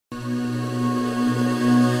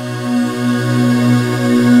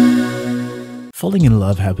Falling in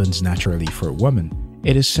love happens naturally for a woman.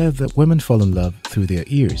 It is said that women fall in love through their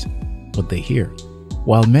ears, what they hear,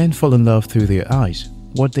 while men fall in love through their eyes,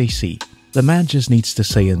 what they see. The man just needs to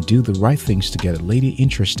say and do the right things to get a lady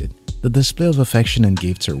interested. The display of affection and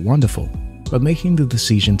gifts are wonderful, but making the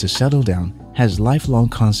decision to settle down has lifelong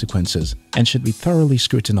consequences and should be thoroughly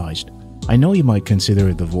scrutinized. I know you might consider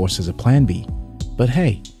a divorce as a plan B, but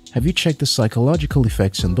hey, have you checked the psychological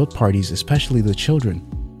effects on both parties, especially the children?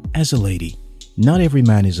 As a lady, not every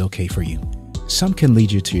man is okay for you. Some can lead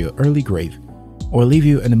you to your early grave or leave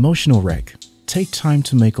you an emotional wreck. Take time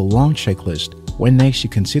to make a long checklist when next you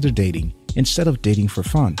consider dating instead of dating for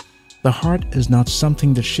fun. The heart is not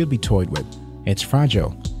something that should be toyed with. It's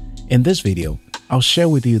fragile. In this video, I'll share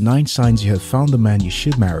with you 9 signs you have found the man you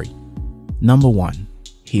should marry. Number 1.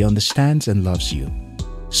 He understands and loves you.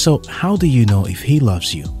 So how do you know if he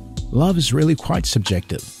loves you? Love is really quite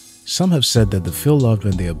subjective. Some have said that they feel loved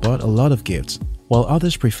when they are bought a lot of gifts, while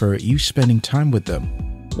others prefer you spending time with them.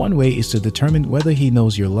 One way is to determine whether he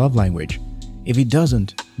knows your love language. If he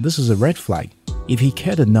doesn't, this is a red flag. If he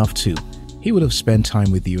cared enough to, he would have spent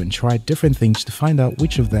time with you and tried different things to find out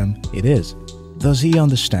which of them it is. Does he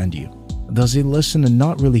understand you? Does he listen and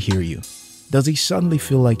not really hear you? Does he suddenly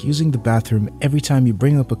feel like using the bathroom every time you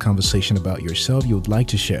bring up a conversation about yourself you would like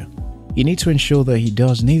to share? You need to ensure that he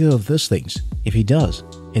does neither of these things. If he does,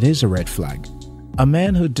 it is a red flag. A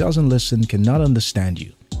man who doesn't listen cannot understand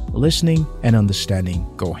you. Listening and understanding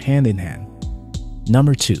go hand in hand.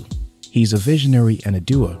 Number 2. He's a visionary and a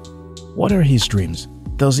doer. What are his dreams?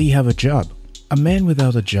 Does he have a job? A man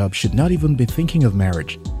without a job should not even be thinking of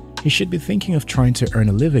marriage. He should be thinking of trying to earn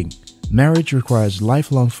a living. Marriage requires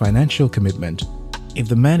lifelong financial commitment. If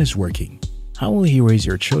the man is working, how will he raise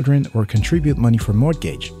your children or contribute money for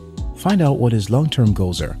mortgage? Find out what his long-term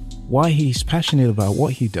goals are, why he is passionate about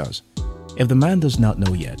what he does. If the man does not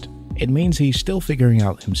know yet, it means he is still figuring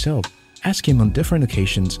out himself. Ask him on different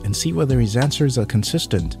occasions and see whether his answers are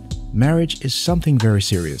consistent. Marriage is something very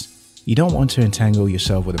serious. You don't want to entangle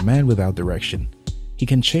yourself with a man without direction. He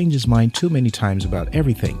can change his mind too many times about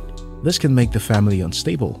everything. This can make the family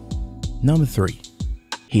unstable. Number 3.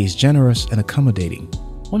 He is generous and accommodating.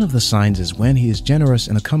 One of the signs is when he is generous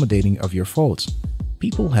and accommodating of your faults.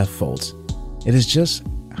 People have faults. It is just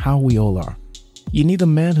how we all are. You need a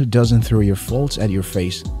man who doesn't throw your faults at your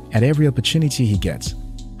face at every opportunity he gets.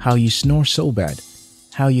 How you snore so bad.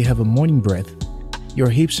 How you have a morning breath. Your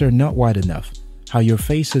hips are not wide enough. How your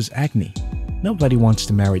face has acne. Nobody wants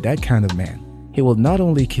to marry that kind of man. He will not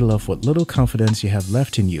only kill off what little confidence you have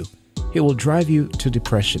left in you, he will drive you to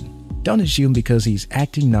depression. Don't assume because he's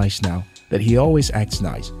acting nice now that he always acts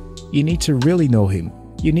nice. You need to really know him.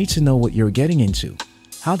 You need to know what you're getting into.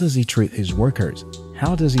 How does he treat his workers?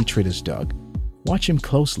 How does he treat his dog? Watch him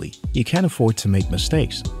closely. You can't afford to make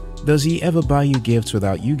mistakes. Does he ever buy you gifts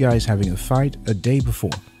without you guys having a fight a day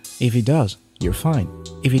before? If he does, you're fine.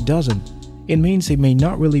 If he doesn't, it means he may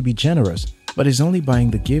not really be generous, but is only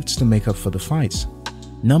buying the gifts to make up for the fights.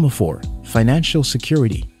 Number 4. Financial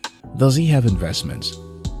security. Does he have investments,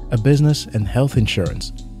 a business and health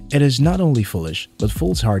insurance? It is not only foolish, but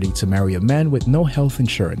foolhardy to marry a man with no health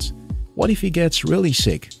insurance. What if he gets really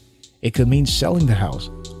sick? It could mean selling the house,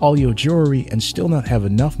 all your jewelry, and still not have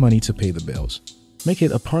enough money to pay the bills. Make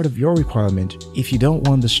it a part of your requirement if you don't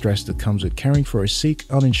want the stress that comes with caring for a sick,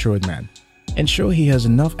 uninsured man. Ensure he has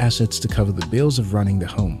enough assets to cover the bills of running the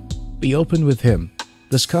home. Be open with him.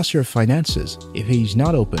 Discuss your finances. If he is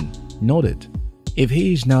not open, note it. If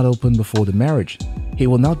he is not open before the marriage, he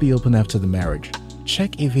will not be open after the marriage.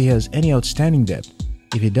 Check if he has any outstanding debt.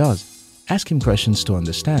 If he does, ask him questions to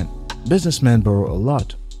understand. Businessmen borrow a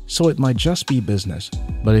lot, so it might just be business.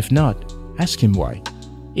 But if not, ask him why.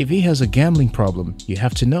 If he has a gambling problem, you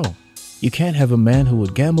have to know. You can't have a man who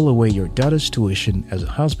would gamble away your daughter's tuition as a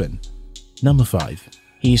husband. Number 5.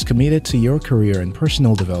 He is committed to your career and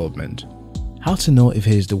personal development. How to know if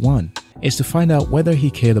he is the one is to find out whether he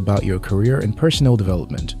cared about your career and personal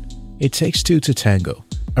development. It takes 2 to tango.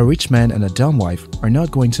 A rich man and a dumb wife are not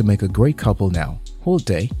going to make a great couple now, will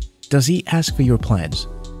they? Does he ask for your plans?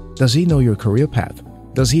 Does he know your career path?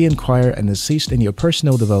 Does he inquire and assist in your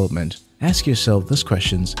personal development? Ask yourself these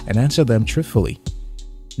questions and answer them truthfully.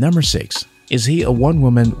 Number 6. Is he a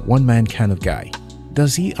one-woman, one-man kind of guy?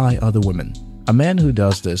 Does he eye other women? A man who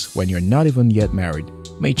does this when you're not even yet married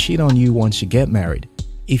may cheat on you once you get married.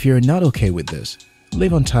 If you're not okay with this,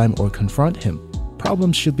 leave on time or confront him.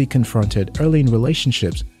 Problems should be confronted early in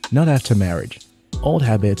relationships, not after marriage. Old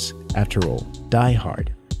habits, after all, die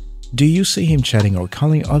hard. Do you see him chatting or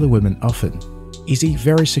calling other women often? Is he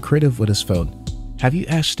very secretive with his phone? Have you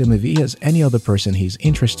asked him if he has any other person he's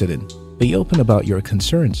interested in? Be open about your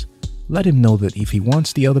concerns. Let him know that if he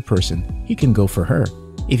wants the other person, he can go for her.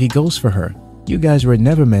 If he goes for her, you guys were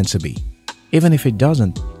never meant to be. Even if it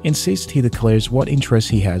doesn't, insist he declares what interest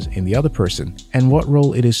he has in the other person and what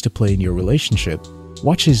role it is to play in your relationship.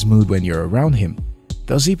 Watch his mood when you're around him.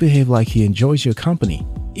 Does he behave like he enjoys your company?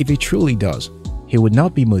 If he truly does, he would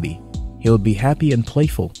not be moody. He would be happy and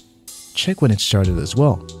playful. Check when it started as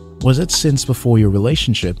well. Was it since before your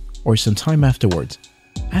relationship or some time afterwards?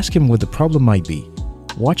 Ask him what the problem might be.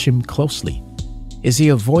 Watch him closely. Is he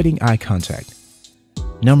avoiding eye contact?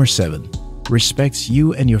 Number 7. Respects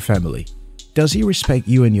you and your family. Does he respect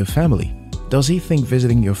you and your family? Does he think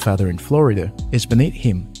visiting your father in Florida is beneath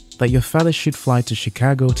him, that your father should fly to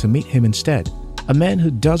Chicago to meet him instead? A man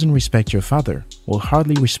who doesn't respect your father will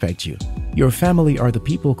hardly respect you. Your family are the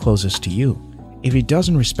people closest to you. If he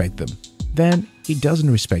doesn't respect them, then he doesn't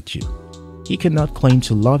respect you. He cannot claim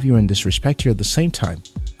to love you and disrespect you at the same time.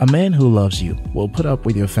 A man who loves you will put up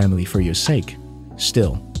with your family for your sake.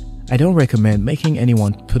 Still, I don't recommend making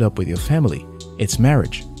anyone put up with your family. It's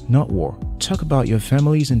marriage, not war. Talk about your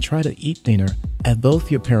families and try to eat dinner at both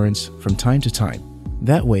your parents from time to time.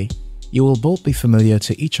 That way, you will both be familiar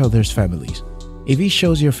to each other's families. If he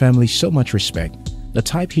shows your family so much respect, the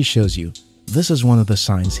type he shows you, this is one of the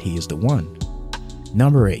signs he is the one.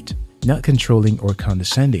 Number 8. Not controlling or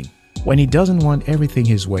condescending. When he doesn't want everything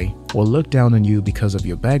his way or look down on you because of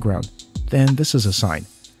your background, then this is a sign.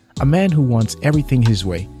 A man who wants everything his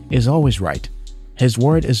way is always right. His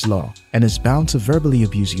word is law and is bound to verbally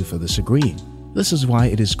abuse you for disagreeing. This is why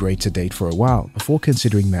it is great to date for a while before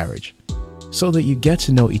considering marriage, so that you get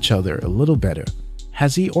to know each other a little better.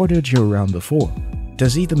 Has he ordered you around before?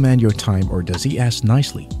 Does he demand your time or does he ask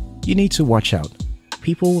nicely? You need to watch out.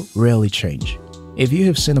 People rarely change. If you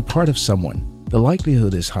have seen a part of someone, the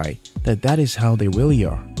likelihood is high that that is how they really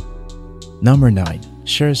are. Number 9.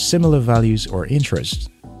 Shares similar values or interests.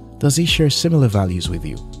 Does he share similar values with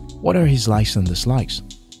you? What are his likes and dislikes?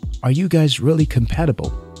 Are you guys really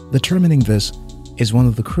compatible? Determining this is one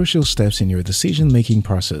of the crucial steps in your decision-making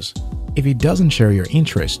process. If he doesn't share your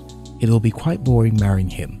interest, it will be quite boring marrying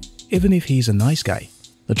him, even if he's a nice guy.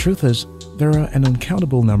 The truth is, there are an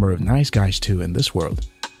uncountable number of nice guys too in this world.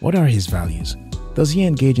 What are his values? Does he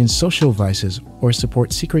engage in social vices or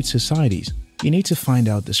support secret societies? You need to find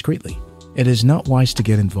out discreetly. It is not wise to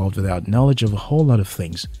get involved without knowledge of a whole lot of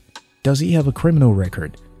things. Does he have a criminal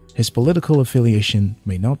record? His political affiliation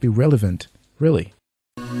may not be relevant, really.